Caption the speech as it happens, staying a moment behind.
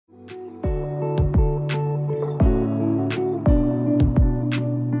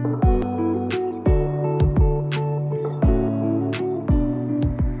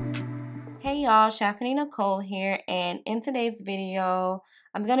y'all, Chaffanie Naycole here, and in today's video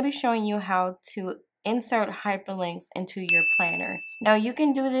I'm going to be showing you how to insert hyperlinks into your planner. Now you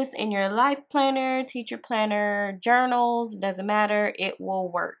can do this in your life planner, teacher planner, journals, doesn't matter, it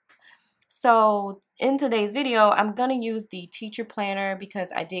will work. So in today's video I'm going to use the teacher planner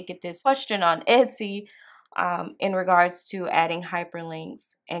because I did get this question on Etsy in regards to adding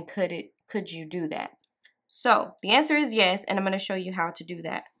hyperlinks, and could you do that? So the answer is yes, and I'm going to show you how to do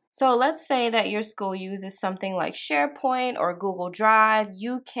that. So let's say that your school uses something like SharePoint or Google Drive.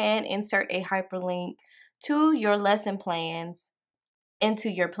 You can insert a hyperlink to your lesson plans into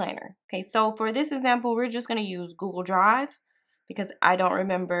your planner. Okay, so for this example, we're just going to use Google Drive because I don't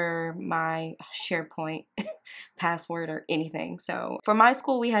remember my SharePoint password or anything. So for my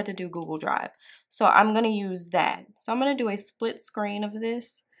school, we had to do Google Drive. So I'm going to use that. So I'm going to do a split screen of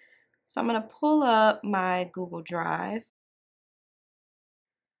this. So I'm going to pull up my Google Drive.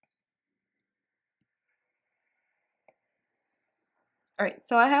 All right,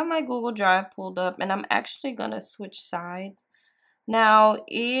 so I have my Google Drive pulled up, and I'm actually going to switch sides. Now,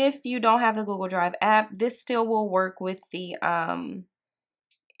 if you don't have the Google Drive app, this still will work with the,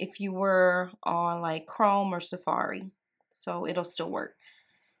 if you were on like Chrome or Safari. So it'll still work.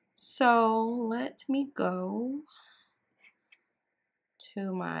 So let me go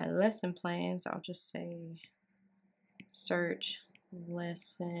to my lesson plans. I'll just say search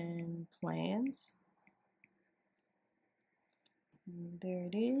lesson plans. There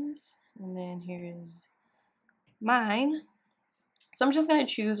it is, and then here's mine. So I'm just going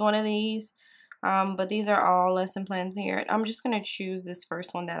to choose one of these, but these are all lesson plans here. I'm just going to choose this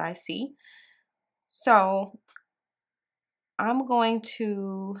first one that I see. So I'm going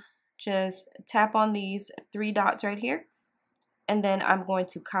to just tap on these three dots right here, and then I'm going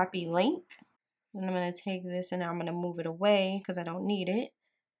to copy link, and I'm going to take this and I'm going to move it away because I don't need it.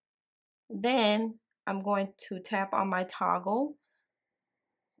 Then I'm going to tap on my toggle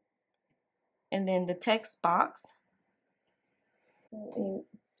and then the text box.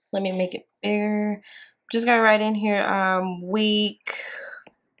 Let me make it bigger. I'm just gonna write in here week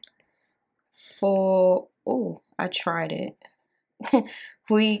for, oh, I tried it.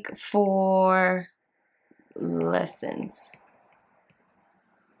 Week 4 lessons.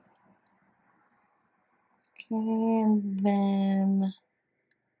 Okay, and then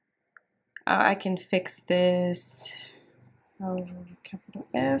I can fix this. Capital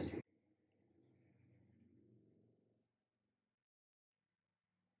F.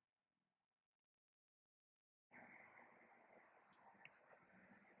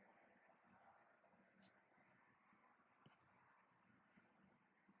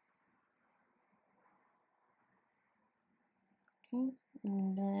 Okay,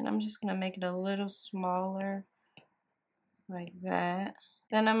 and then I'm just gonna make it a little smaller like that.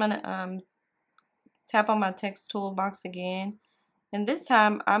 Then I'm gonna tap on my text toolbox again, and this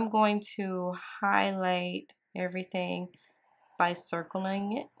time I'm going to highlight everything by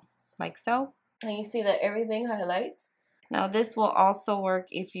circling it like so. And you see that everything highlights. Now this will also work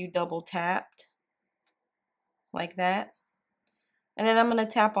if you double tapped like that. And then I'm going to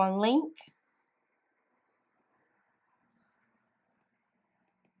tap on link.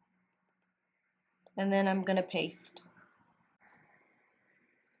 And then I'm going to paste.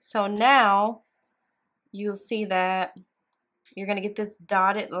 So now you'll see that you're going to get this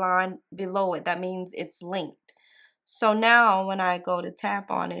dotted line below it. That means it's linked. So now when I go to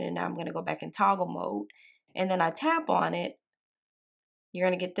tap on it, and now I'm going to go back in toggle mode, and then I tap on it, you're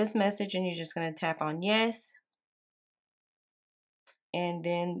going to get this message, and you're just going to tap on yes. And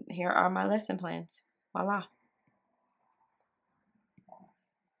then here are my lesson plans. Voila.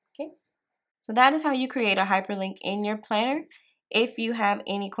 Okay. So that is how you create a hyperlink in your planner. If you have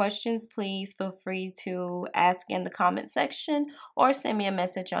any questions, please feel free to ask in the comment section or send me a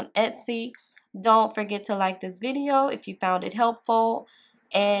message on Etsy. Don't forget to like this video if you found it helpful,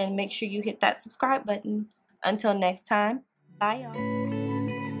 and make sure you hit that subscribe button. Until next time, bye y'all.